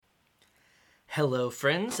Hello,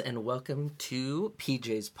 friends, and welcome to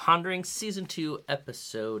PJ's Pondering Season 2,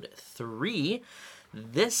 Episode 3.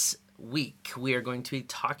 This week, we are going to be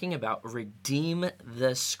talking about Redeem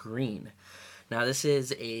the Screen. Now, this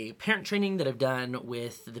is a parent training that I've done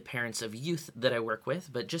with the parents of youth that I work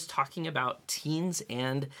with, but just talking about teens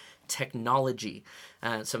and technology.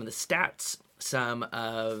 Some of the stats, some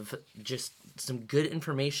of just some good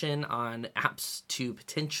information on apps to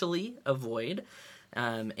potentially avoid,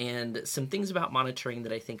 and some things about monitoring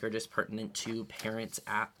that I think are just pertinent to parents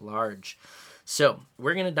at large. So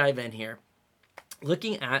we're going to dive in here,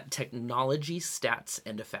 looking at technology stats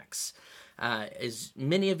and effects. As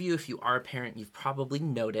many of you, if you are a parent, you've probably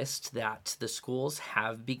noticed that the schools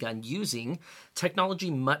have begun using technology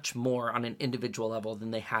much more on an individual level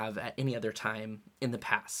than they have at any other time in the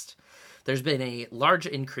past. There's been a large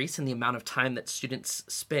increase in the amount of time that students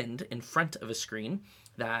spend in front of a screen.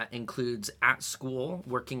 That includes at school,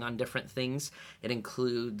 working on different things. It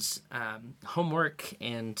includes homework,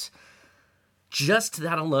 and just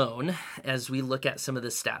that alone, as we look at some of the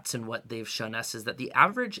stats and what they've shown us, is that the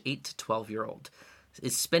average 8 to 12-year-old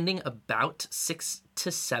is spending about 6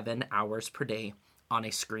 to 7 hours per day on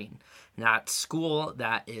a screen. And at school,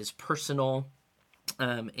 that is personal.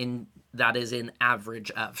 That is an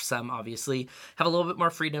average of. Some obviously have a little bit more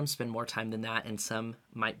freedom, spend more time than that, and some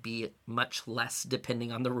might be much less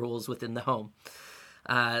depending on the rules within the home.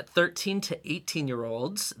 13 to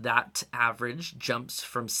 18-year-olds, that average jumps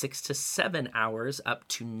from 6 to 7 hours up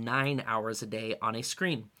to 9 hours a day on a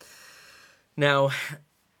screen. Now,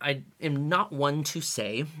 I am not one to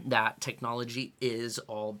say that technology is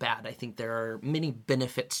all bad. I think there are many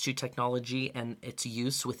benefits to technology and its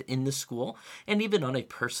use within the school and even on a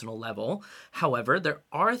personal level. However, there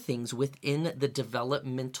are things within the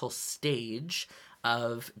developmental stage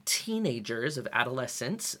of teenagers, of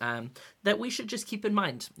adolescents, that we should just keep in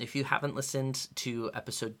mind. If you haven't listened to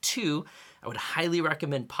episode 2, I would highly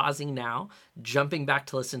recommend pausing now, jumping back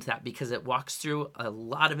to listen to that, because it walks through a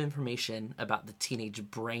lot of information about the teenage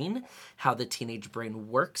brain, how the teenage brain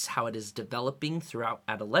works, how it is developing throughout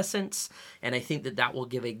adolescence, and I think that that will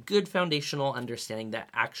give a good foundational understanding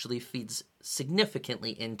that actually feeds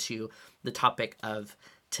significantly into the topic of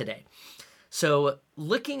today. So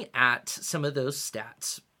looking at some of those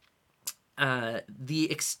stats,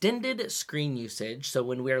 the extended screen usage, so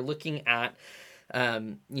when we are looking at,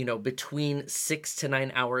 between 6 to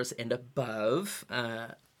 9 hours and above,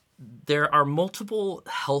 there are multiple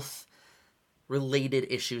health-related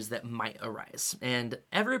issues that might arise. And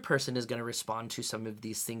every person is going to respond to some of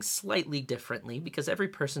these things slightly differently because every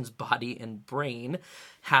person's body and brain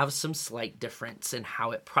have some slight difference in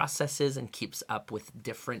how it processes and keeps up with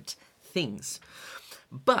different things.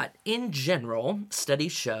 But in general,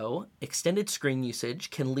 studies show extended screen usage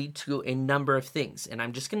can lead to a number of things. And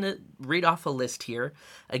I'm just going to read off a list here.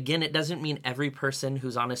 Again, it doesn't mean every person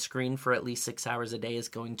who's on a screen for at least 6 hours a day is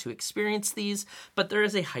going to experience these, but there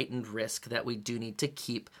is a heightened risk that we do need to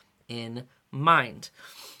keep in mind.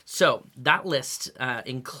 So that list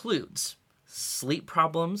includes sleep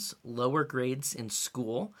problems, lower grades in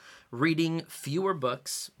school, reading fewer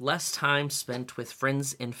books, less time spent with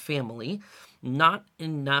friends and family, not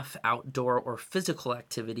enough outdoor or physical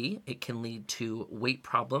activity. It can lead to weight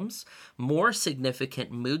problems, more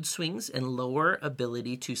significant mood swings, and lower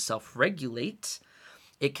ability to self-regulate.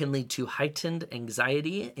 It can lead to heightened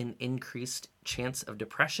anxiety and increased chance of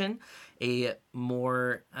depression, a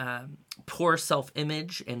more poor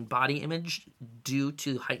self-image and body image due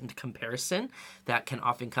to heightened comparison that can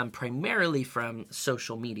often come primarily from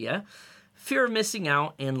social media, fear of missing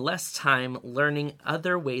out, and less time learning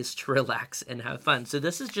other ways to relax and have fun. So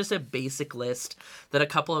this is just a basic list that a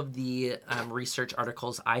couple of the research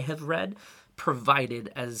articles I have read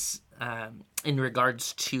provided as in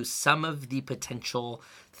regards to some of the potential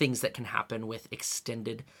things that can happen with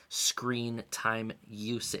extended screen time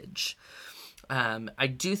usage. I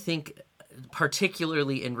do think,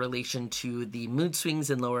 particularly in relation to the mood swings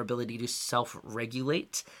and lower ability to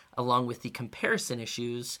self-regulate, along with the comparison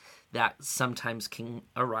issues that sometimes can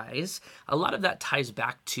arise, a lot of that ties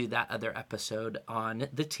back to that other episode on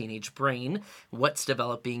the teenage brain, what's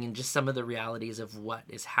developing, and just some of the realities of what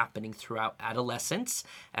is happening throughout adolescence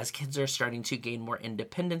as kids are starting to gain more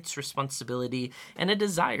independence, responsibility, and a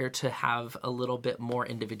desire to have a little bit more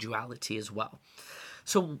individuality as well.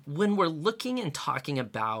 So when we're looking and talking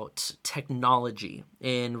about technology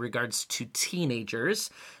in regards to teenagers,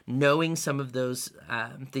 knowing some of those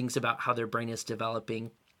things about how their brain is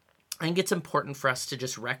developing, I think it's important for us to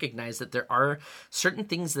just recognize that there are certain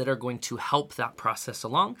things that are going to help that process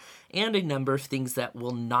along and a number of things that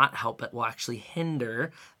will not help, but will actually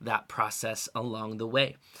hinder that process along the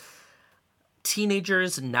way.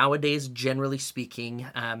 Teenagers nowadays, generally speaking,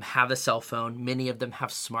 have a cell phone. Many of them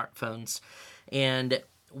have smartphones. And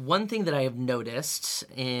one thing that I have noticed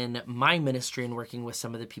in my ministry and working with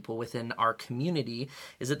some of the people within our community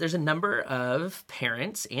is that there's a number of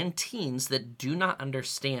parents and teens that do not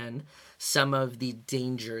understand some of the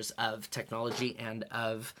dangers of technology and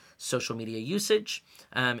of social media usage.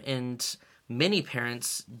 And many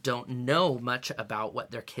parents don't know much about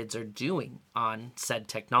what their kids are doing on said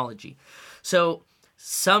technology. So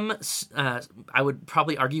I would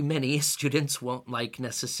probably argue many students won't like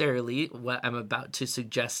necessarily what I'm about to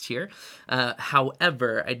suggest here.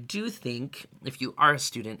 However, I do think if you are a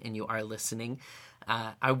student and you are listening,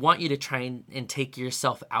 I want you to try and take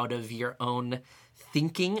yourself out of your own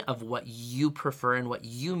thinking of what you prefer and what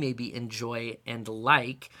you maybe enjoy and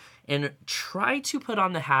like, and try to put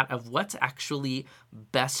on the hat of what's actually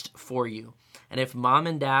best for you. And if mom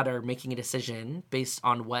and dad are making a decision based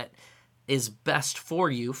on what is best for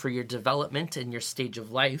you, for your development and your stage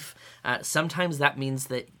of life, sometimes that means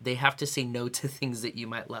that they have to say no to things that you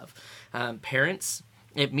might love. Parents,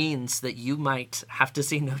 it means that you might have to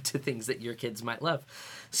say no to things that your kids might love.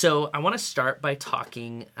 So I want to start by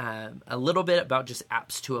talking a little bit about just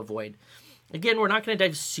apps to avoid. Again, we're not going to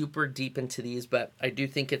dive super deep into these, but I do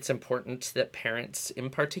think it's important that parents in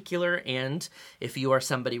particular, and if you are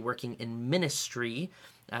somebody working in ministry,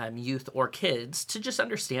 youth or kids, to just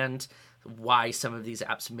understand why some of these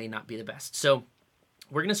apps may not be the best. So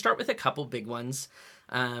we're going to start with a couple big ones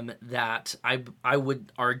that I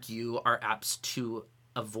would argue are apps to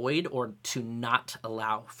avoid or to not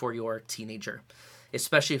allow for your teenager,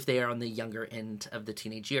 especially if they are on the younger end of the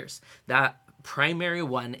teenage years. That primary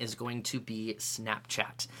one is going to be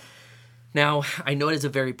Snapchat. Now, I know it is a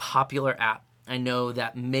very popular app. I know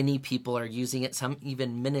that many people are using it. Some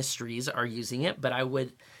even ministries are using it, but I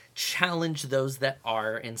would challenge those that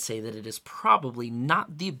are and say that it is probably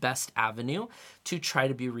not the best avenue to try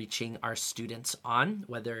to be reaching our students on,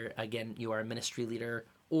 whether, again, you are a ministry leader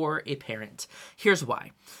or a parent. Here's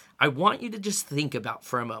why. I want you to just think about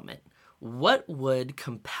for a moment, what would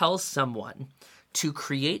compel someone to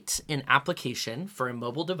create an application for a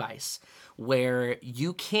mobile device where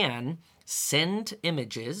you can send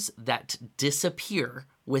images that disappear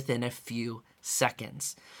within a few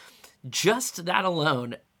seconds? Just that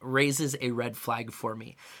alone raises a red flag for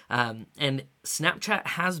me. And Snapchat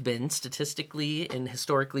has been statistically and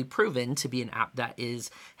historically proven to be an app that is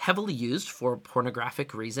heavily used for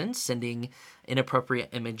pornographic reasons, sending inappropriate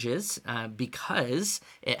images because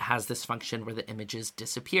it has this function where the images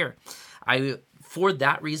disappear. For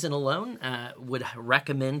that reason alone, would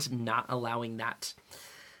recommend not allowing that.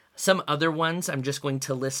 Some other ones I'm just going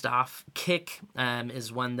to list off. Kik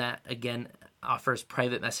is one that, again, offers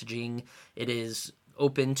private messaging. It is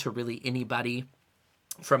open to really anybody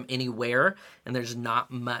from anywhere, and there's not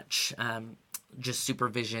much just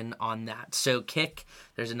supervision on that. So Kik,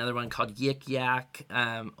 there's another one called Yik Yak,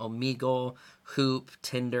 Omegle, Hoop,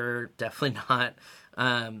 Tinder, definitely not.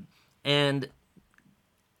 And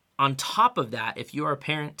on top of that, if you are a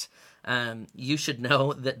parent, you should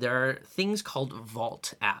know that there are things called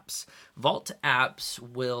Vault apps. Vault apps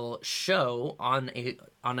will show on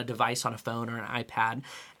a device, on a phone or an iPad,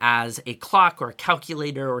 as a clock or a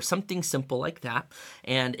calculator or something simple like that.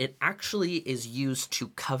 And it actually is used to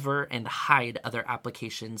cover and hide other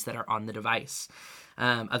applications that are on the device,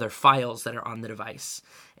 other files that are on the device.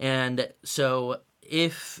 And so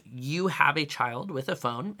if you have a child with a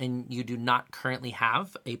phone and you do not currently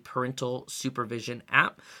have a parental supervision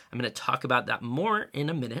app, I'm going to talk about that more in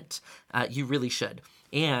a minute. You really should.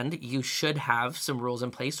 And you should have some rules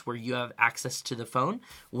in place where you have access to the phone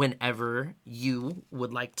whenever you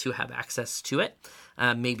would like to have access to it.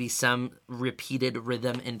 Maybe some repeated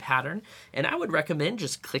rhythm and pattern. And I would recommend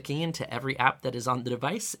just clicking into every app that is on the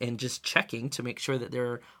device and just checking to make sure that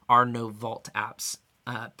there are no Vault apps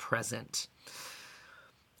present.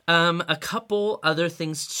 A couple other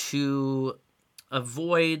things to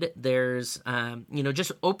avoid. There's,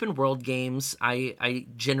 just open world games. I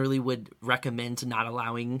generally would recommend not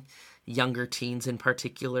allowing younger teens in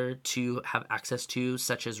particular to have access to,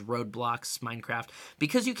 such as Roblox, Minecraft,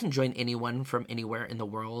 because you can join anyone from anywhere in the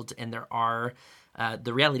world. And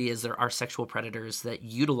the reality is there are sexual predators that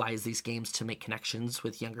utilize these games to make connections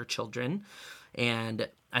with younger children. And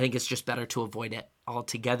I think it's just better to avoid it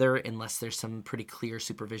altogether unless there's some pretty clear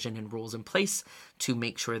supervision and rules in place to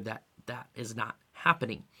make sure that that is not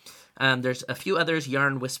happening. There's a few others: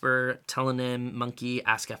 Yarn, Whisper, Telenym, Monkey,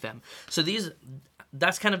 Ask.fm. So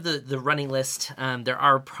that's kind of the running list. There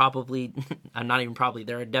are probably,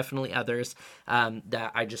 there are definitely others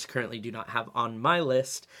that I just currently do not have on my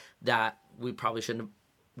list that we probably shouldn't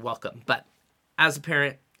welcome. But as a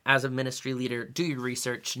parent, as a ministry leader, do your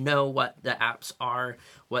research, know what the apps are,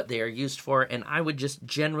 what they are used for, and I would just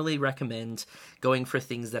generally recommend going for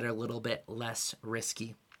things that are a little bit less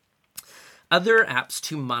risky. Other apps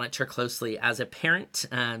to monitor closely as a parent,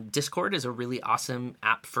 Discord is a really awesome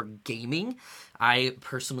app for gaming. I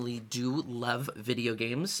personally do love video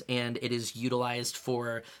games, and it is utilized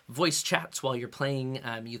for voice chats while you're playing.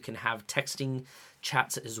 You can have texting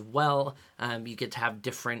chats as well. You get to have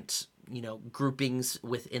different, groupings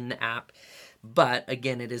within the app. But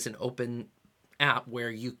again, it is an open app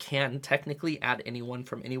where you can technically add anyone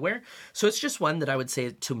from anywhere. So it's just one that I would say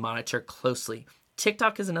to monitor closely.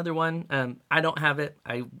 TikTok is another one. I don't have it.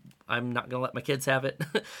 I'm not going to let my kids have it.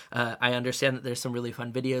 I understand that there's some really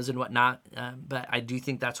fun videos and whatnot, but I do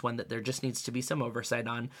think that's one that there just needs to be some oversight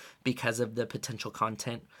on because of the potential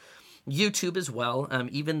content. YouTube as well.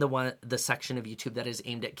 Even the section of YouTube that is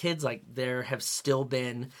aimed at kids, like there have still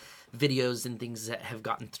been videos and things that have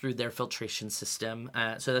gotten through their filtration system.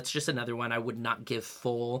 So that's just another one I would not give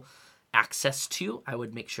full access to. I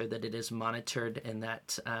would make sure that it is monitored and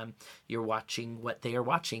that you're watching what they are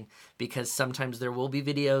watching, because sometimes there will be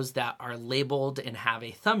videos that are labeled and have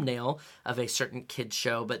a thumbnail of a certain kid's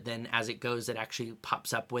show, but then as it goes, it actually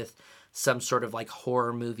pops up with some sort of like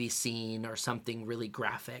horror movie scene or something really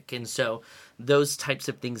graphic. And so those types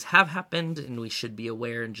of things have happened, and we should be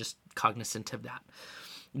aware and just cognizant of that.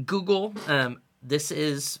 Google, this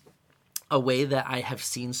is a way that I have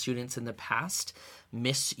seen students in the past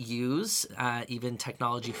misuse even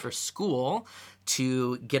technology for school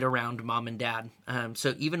to get around mom and dad.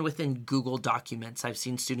 So even within Google Documents, I've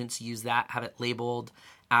seen students use that, have it labeled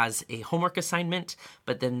as a homework assignment,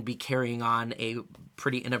 but then be carrying on a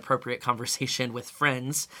pretty inappropriate conversation with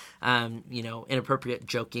friends, inappropriate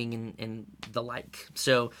joking and the like.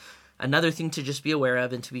 So another thing to just be aware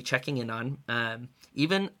of and to be checking in on.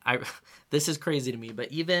 This is crazy to me, but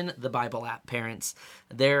even the Bible app parents,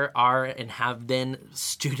 there are and have been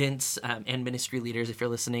students and ministry leaders, if you're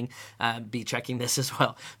listening, be checking this as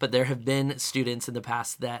well. But there have been students in the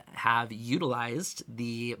past that have utilized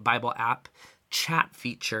the Bible app chat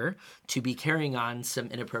feature to be carrying on some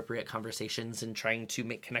inappropriate conversations and trying to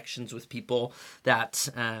make connections with people that,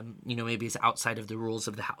 maybe is outside of the rules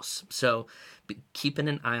of the house. So keeping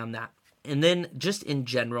an eye on that. And then just in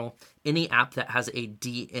general, any app that has a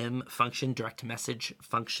DM function, direct message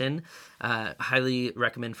function, highly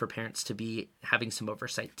recommend for parents to be having some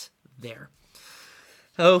oversight there.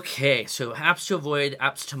 Okay, so apps to avoid,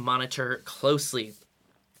 apps to monitor closely.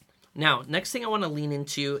 Now, next thing I want to lean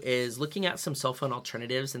into is looking at some cell phone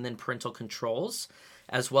alternatives and then parental controls,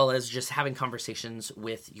 as well as just having conversations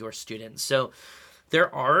with your students. So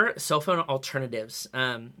there are cell phone alternatives.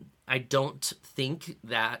 I don't think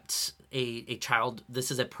that a child,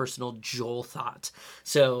 this is a personal Joel thought.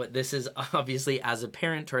 So this is obviously, as a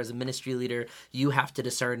parent or as a ministry leader, you have to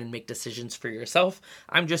discern and make decisions for yourself.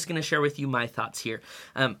 I'm just going to share with you my thoughts here.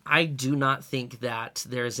 I do not think that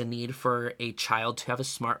there's a need for a child to have a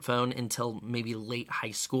smartphone until maybe late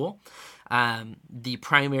high school. The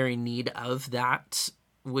primary need of that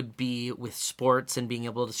would be with sports and being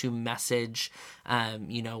able to message,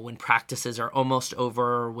 when practices are almost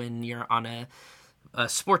over, when you're on a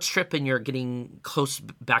sports trip and you're getting close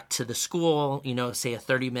back to the school, say a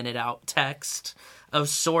 30-minute out text of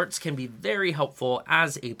sorts can be very helpful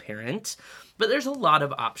as a parent. But there's a lot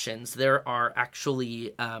of options. There are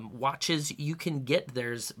actually watches you can get.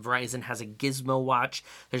 Verizon has a Gizmo watch.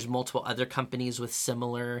 There's multiple other companies with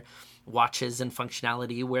similar watches and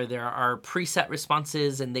functionality where there are preset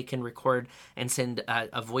responses and they can record and send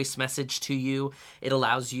a voice message to you. It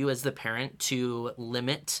allows you as the parent to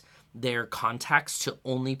limit their contacts to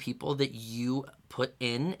only people that you put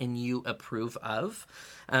in and you approve of.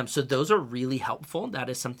 So those are really helpful. That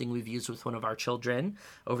is something we've used with one of our children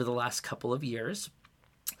over the last couple of years.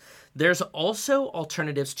 There's also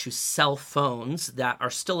alternatives to cell phones that are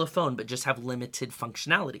still a phone but just have limited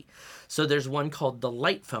functionality. So there's one called the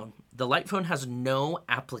Light Phone. The Light Phone has no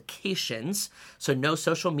applications, so no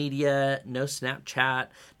social media, no Snapchat,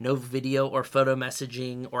 no video or photo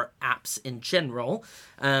messaging or apps in general.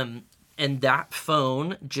 And that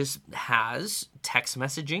phone just has text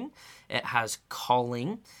messaging. It has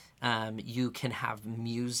calling. You can have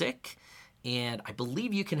music. And I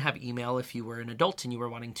believe you can have email if you were an adult and you were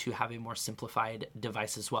wanting to have a more simplified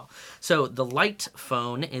device as well. So the Light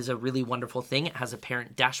Phone is a really wonderful thing. It has a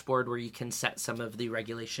parent dashboard where you can set some of the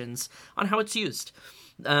regulations on how it's used.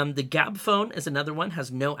 The Gab Phone is another one,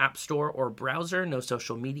 has no app store or browser, no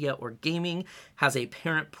social media or gaming, has a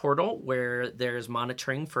parent portal where there's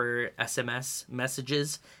monitoring for SMS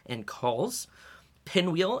messages and calls.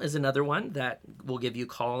 Pinwheel is another one that will give you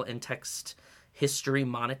call and text history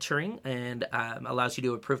monitoring and allows you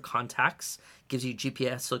to approve contacts, gives you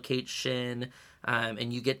GPS location,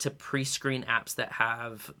 and you get to pre-screen apps that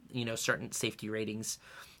have, certain safety ratings.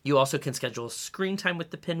 You also can schedule screen time with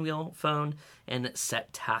the Pinwheel phone and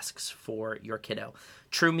set tasks for your kiddo.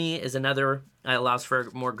 TrueMe is another, allows for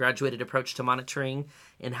a more graduated approach to monitoring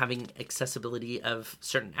and having accessibility of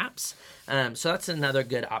certain apps. So that's another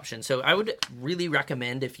good option. So I would really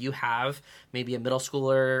recommend, if you have maybe a middle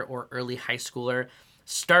schooler or early high schooler,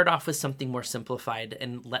 start off with something more simplified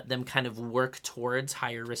and let them kind of work towards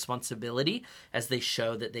higher responsibility as they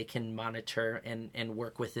show that they can monitor and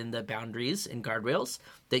work within the boundaries and guardrails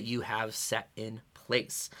that you have set in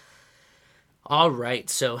place. All right,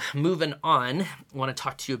 so moving on, I want to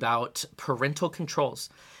talk to you about parental controls.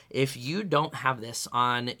 If you don't have this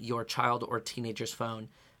on your child or teenager's phone,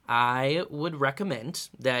 I would recommend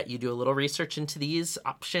that you do a little research into these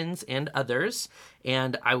options and others,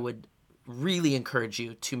 and I would really encourage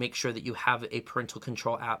you to make sure that you have a parental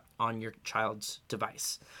control app on your child's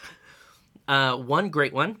device. One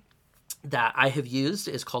great one that I have used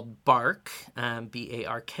is called Bark,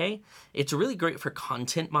 B-A-R-K. It's really great for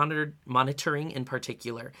content monitoring in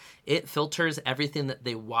particular. It filters everything that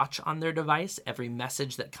they watch on their device, every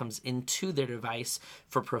message that comes into their device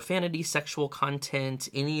for profanity, sexual content,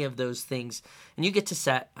 any of those things. And you get to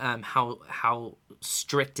set how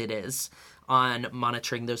strict it is on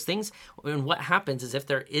monitoring those things. And what happens is if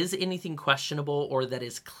there is anything questionable or that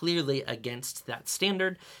is clearly against that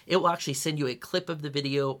standard, it will actually send you a clip of the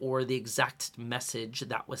video or the exact message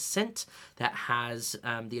that was sent that has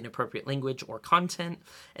the inappropriate language or content.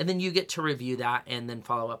 And then you get to review that and then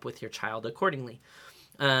follow up with your child accordingly.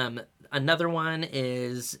 Another one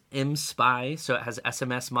is mSpy, so it has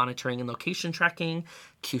SMS monitoring and location tracking.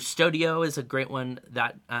 Qustodio is a great one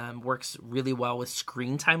that works really well with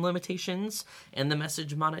screen time limitations and the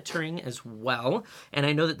message monitoring as well. And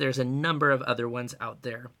I know that there's a number of other ones out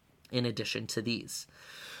there in addition to these.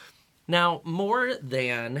 Now, more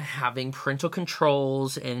than having parental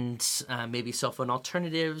controls and maybe cell phone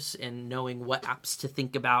alternatives and knowing what apps to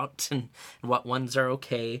think about and what ones are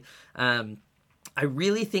okay, I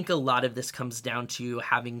really think a lot of this comes down to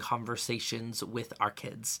having conversations with our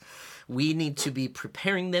kids. We need to be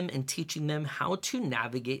preparing them and teaching them how to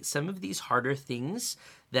navigate some of these harder things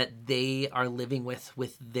that they are living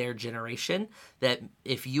with their generation. That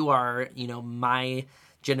if you are, my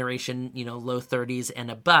generation, low 30s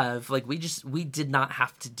and above, like we did not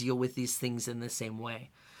have to deal with these things in the same way.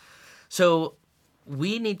 So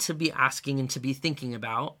we need to be asking and to be thinking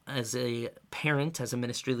about, as a parent, as a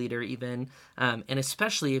ministry leader even, and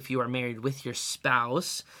especially if you are married with your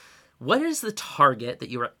spouse, what is the target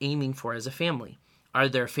that you are aiming for as a family? Are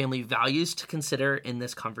there family values to consider in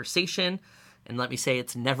this conversation? And let me say,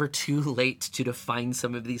 it's never too late to define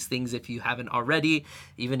some of these things if you haven't already,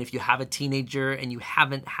 even if you have a teenager and you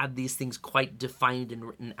haven't had these things quite defined and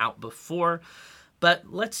written out before. But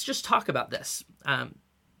let's just talk about this.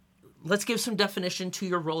 Let's give some definition to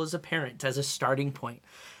your role as a parent as a starting point.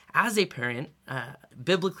 As a parent,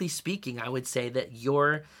 biblically speaking, I would say that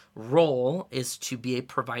your role is to be a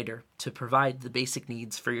provider, to provide the basic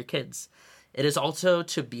needs for your kids. It is also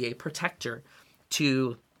to be a protector,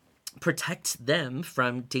 to protect them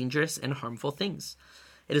from dangerous and harmful things.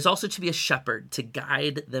 It is also to be a shepherd, to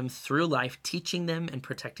guide them through life, teaching them and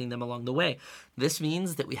protecting them along the way. This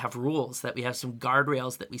means that we have rules, that we have some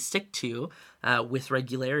guardrails that we stick to with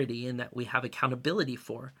regularity and that we have accountability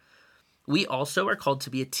for. We also are called to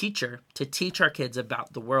be a teacher, to teach our kids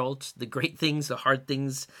about the world, the great things, the hard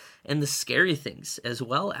things, and the scary things, as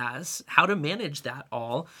well as how to manage that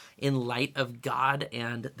all in light of God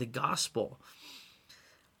and the gospel.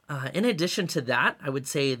 In addition to that, I would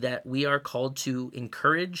say that we are called to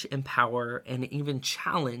encourage, empower, and even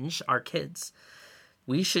challenge our kids.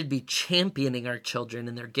 We should be championing our children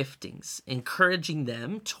and their giftings, encouraging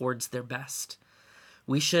them towards their best.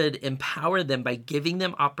 We should empower them by giving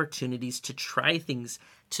them opportunities to try things,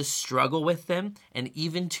 to struggle with them, and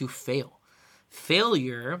even to fail.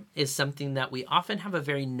 Failure is something that we often have a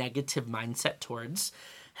very negative mindset towards.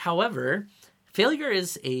 However, failure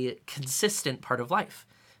is a consistent part of life.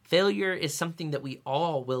 Failure is something that we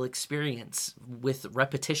all will experience with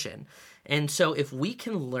repetition. And so if we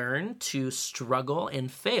can learn to struggle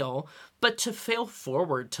and fail, but to fail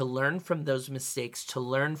forward, to learn from those mistakes, to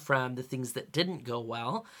learn from the things that didn't go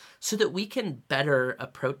well, so that we can better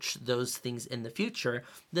approach those things in the future,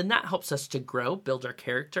 then that helps us to grow, build our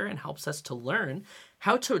character, and helps us to learn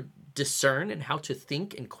how to discern and how to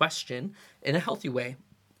think and question in a healthy way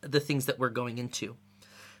the things that we're going into.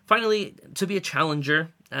 Finally, to be a challenger,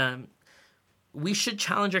 we should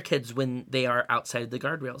challenge our kids when they are outside the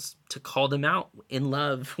guardrails, to call them out in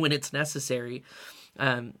love when it's necessary.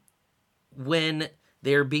 When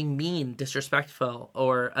they're being mean, disrespectful,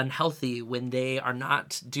 or unhealthy, when they are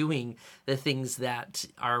not doing the things that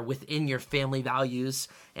are within your family values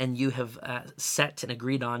and you have set and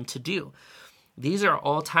agreed on to do. These are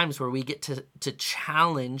all times where we get to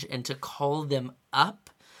challenge and to call them up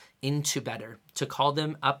into better, to call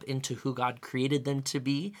them up into who God created them to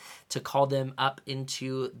be, to call them up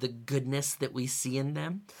into the goodness that we see in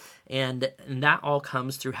them. And that all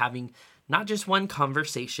comes through having not just one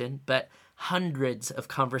conversation, but hundreds of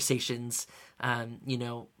conversations,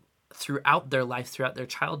 throughout their life, throughout their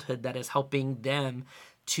childhood, that is helping them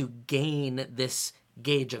to gain this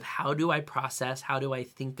gauge of how do I process, how do I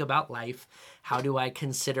think about life, how do I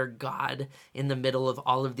consider God in the middle of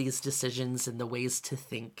all of these decisions and the ways to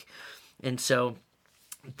think. And so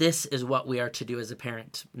this is what we are to do as a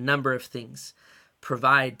parent. Number of things: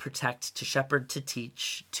 provide, protect, to shepherd, to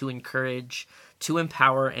teach, to encourage, to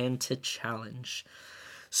empower, and to challenge.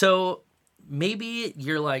 So maybe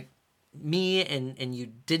you're like me and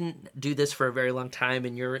you didn't do this for a very long time,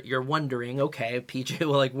 and you're wondering, okay, PJ,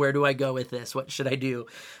 well, like, where do I go with this? What should I do?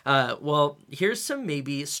 Well, here's some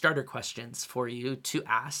maybe starter questions for you to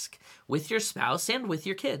ask with your spouse and with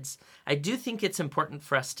your kids. I do think it's important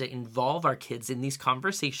for us to involve our kids in these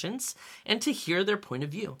conversations and to hear their point of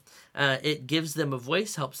view. It gives them a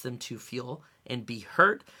voice, helps them to feel and be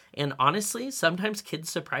heard. And honestly, sometimes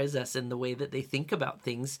kids surprise us in the way that they think about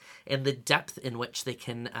things and the depth in which they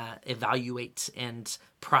can evaluate and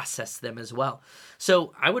process them as well.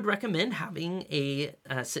 So I would recommend having a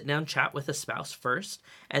sit-down chat with a spouse first,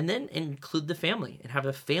 and then include the family and have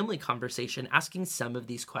a family conversation asking some of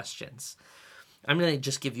these questions. I'm going to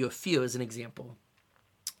just give you a few as an example.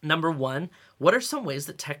 Number one, what are some ways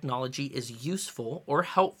that technology is useful or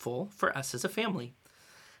helpful for us as a family?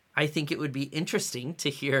 I think it would be interesting to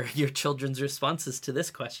hear your children's responses to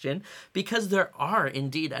this question, because there are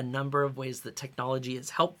indeed a number of ways that technology is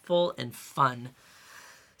helpful and fun.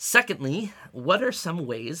 Secondly, what are some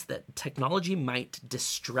ways that technology might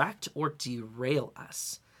distract or derail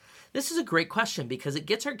us? This is a great question because it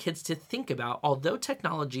gets our kids to think about, although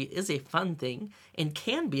technology is a fun thing and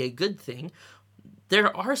can be a good thing,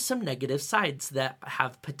 there are some negative sides that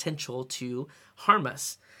have potential to harm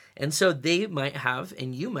us. And so they might have,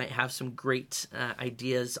 and you might have, some great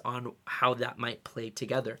ideas on how that might play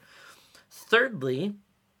together. Thirdly,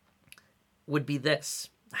 would be this: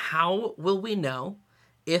 how will we know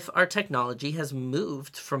if our technology has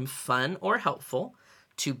moved from fun or helpful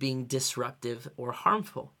to being disruptive or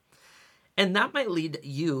harmful? And that might lead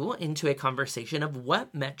you into a conversation of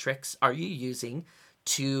what metrics are you using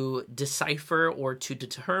to decipher or to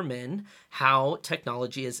determine how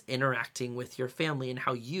technology is interacting with your family and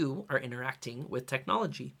how you are interacting with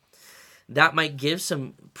technology. That might give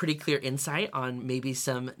some pretty clear insight on maybe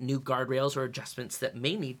some new guardrails or adjustments that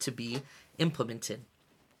may need to be implemented.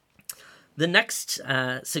 The next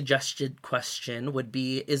suggested question would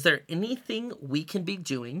be, is there anything we can be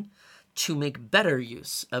doing to make better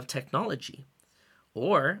use of technology?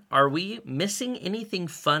 Or are we missing anything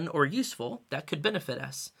fun or useful that could benefit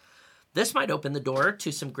us? This might open the door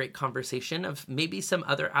to some great conversation of maybe some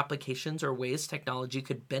other applications or ways technology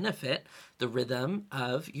could benefit the rhythm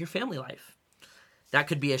of your family life. That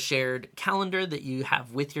could be a shared calendar that you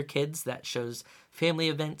have with your kids that shows family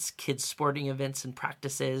events, kids' sporting events and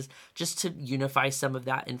practices, just to unify some of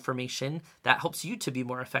that information that helps you to be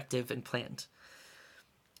more effective and planned.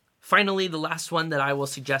 Finally, the last one that I will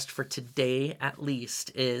suggest for today, at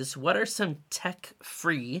least, is what are some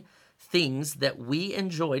tech-free things that we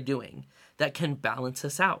enjoy doing that can balance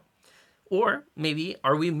us out? Or maybe,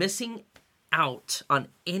 are we missing out on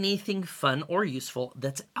anything fun or useful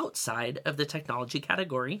that's outside of the technology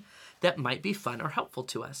category that might be fun or helpful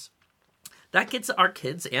to us? That gets our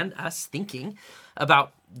kids and us thinking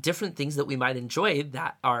about different things that we might enjoy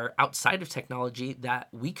that are outside of technology that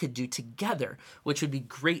we could do together, which would be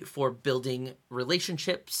great for building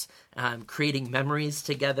relationships, creating memories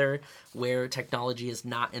together where technology is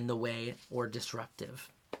not in the way or disruptive.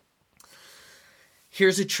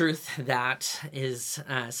 Here's a truth that is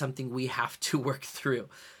something we have to work through.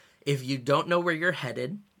 If you don't know where you're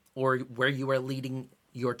headed or where you are leading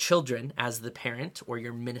your children as the parent or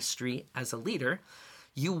your ministry as a leader,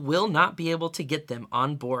 you will not be able to get them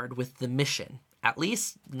on board with the mission, at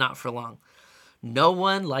least not for long. No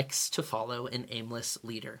one likes to follow an aimless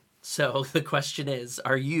leader. So the question is,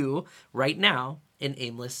 are you right now an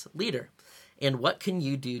aimless leader? And what can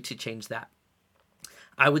you do to change that?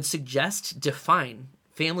 I would suggest define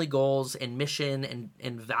family goals and mission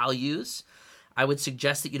and values I would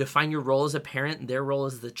suggest that you define your role as a parent and their role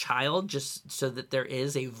as the child, just so that there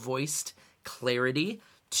is a voiced clarity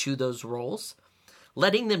to those roles.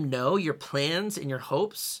 Letting them know your plans and your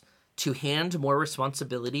hopes to hand more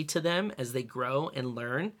responsibility to them as they grow and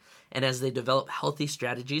learn and as they develop healthy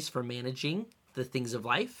strategies for managing the things of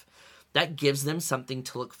life. That gives them something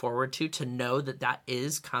to look forward to know that that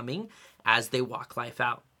is coming as they walk life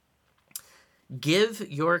out. Give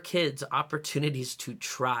your kids opportunities to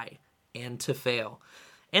try and to fail.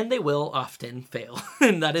 And they will often fail,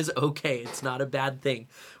 and that is okay. It's not a bad thing.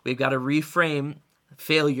 We've got to reframe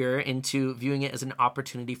failure into viewing it as an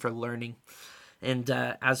opportunity for learning. And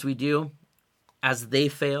as we do, as they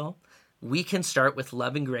fail, we can start with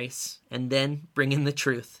love and grace and then bring in the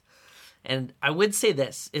truth. And I would say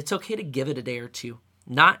this, it's okay to give it a day or two.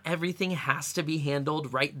 Not everything has to be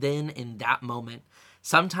handled right then in that moment.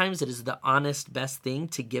 Sometimes it is the honest best thing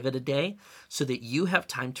to give it a day so that you have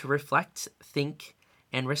time to reflect, think,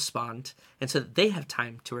 and respond, and so that they have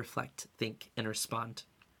time to reflect, think, and respond.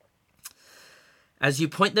 As you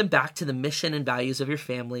point them back to the mission and values of your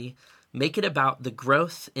family, make it about the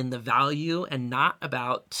growth in the value and not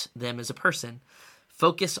about them as a person.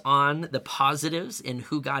 Focus on the positives in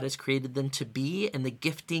who God has created them to be and the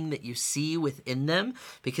gifting that you see within them,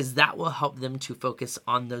 because that will help them to focus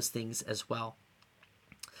on those things as well.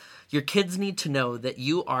 Your kids need to know that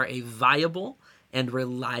you are a viable and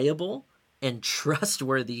reliable and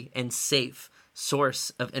trustworthy and safe source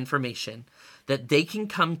of information that they can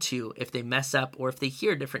come to if they mess up or if they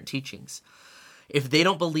hear different teachings. If they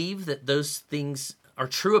don't believe that those things are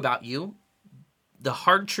true about you, the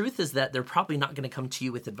hard truth is that they're probably not going to come to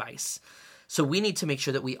you with advice. So we need to make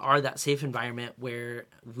sure that we are that safe environment where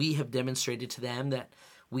we have demonstrated to them that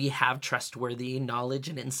we have trustworthy knowledge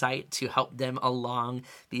and insight to help them along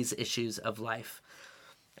these issues of life.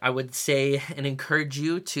 I would say and encourage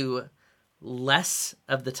you to less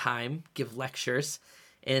of the time give lectures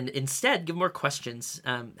and instead give more questions.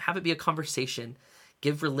 Have it be a conversation.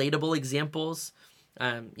 Give relatable examples.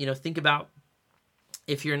 Think about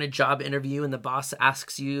if you're in a job interview and the boss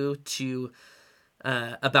asks you to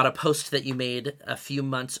about a post that you made a few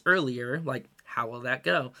months earlier, like, how will that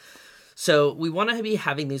go? So we want to be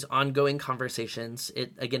having these ongoing conversations.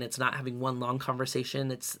 It's not having one long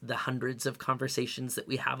conversation. It's the hundreds of conversations that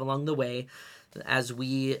we have along the way as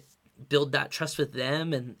we build that trust with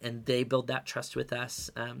them and they build that trust with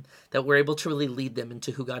us, that we're able to really lead them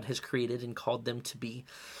into who God has created and called them to be.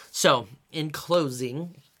 So in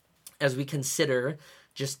closing, as we consider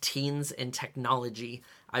just teens and technology,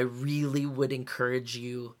 I really would encourage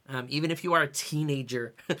you, even if you are a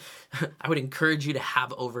teenager, I would encourage you to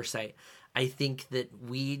have oversight. I think that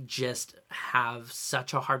we just have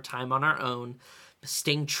such a hard time on our own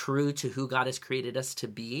staying true to who God has created us to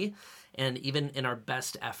be. And even in our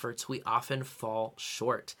best efforts, we often fall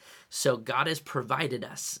short. So God has provided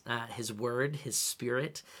us His Word, His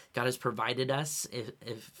Spirit. God has provided us,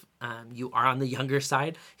 if you are on the younger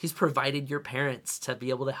side, He's provided your parents to be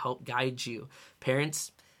able to help guide you.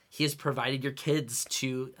 Parents, He has provided your kids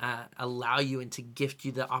to allow you and to gift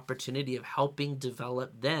you the opportunity of helping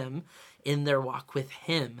develop them in their walk with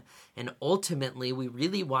Him. And ultimately, we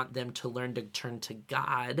really want them to learn to turn to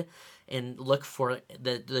God and look for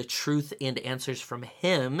the truth and answers from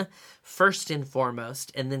Him first and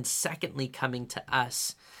foremost, and then secondly, coming to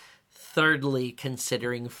us. Thirdly,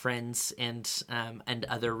 considering friends and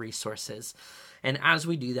other resources. And as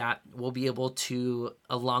we do that, we'll be able to,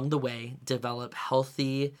 along the way, develop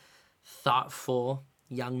healthy, thoughtful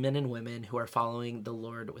young men and women who are following the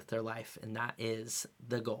Lord with their life. And that is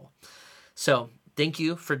the goal. So thank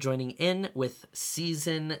you for joining in with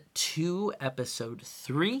Season 2, Episode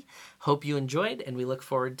 3. Hope you enjoyed, and we look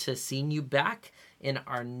forward to seeing you back in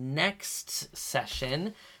our next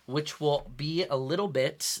session, which will be a little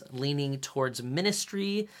bit leaning towards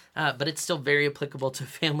ministry, but it's still very applicable to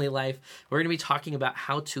family life. We're going to be talking about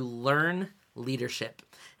how to learn leadership,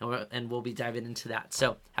 and we'll be diving into that.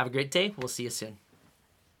 So have a great day. We'll see you soon.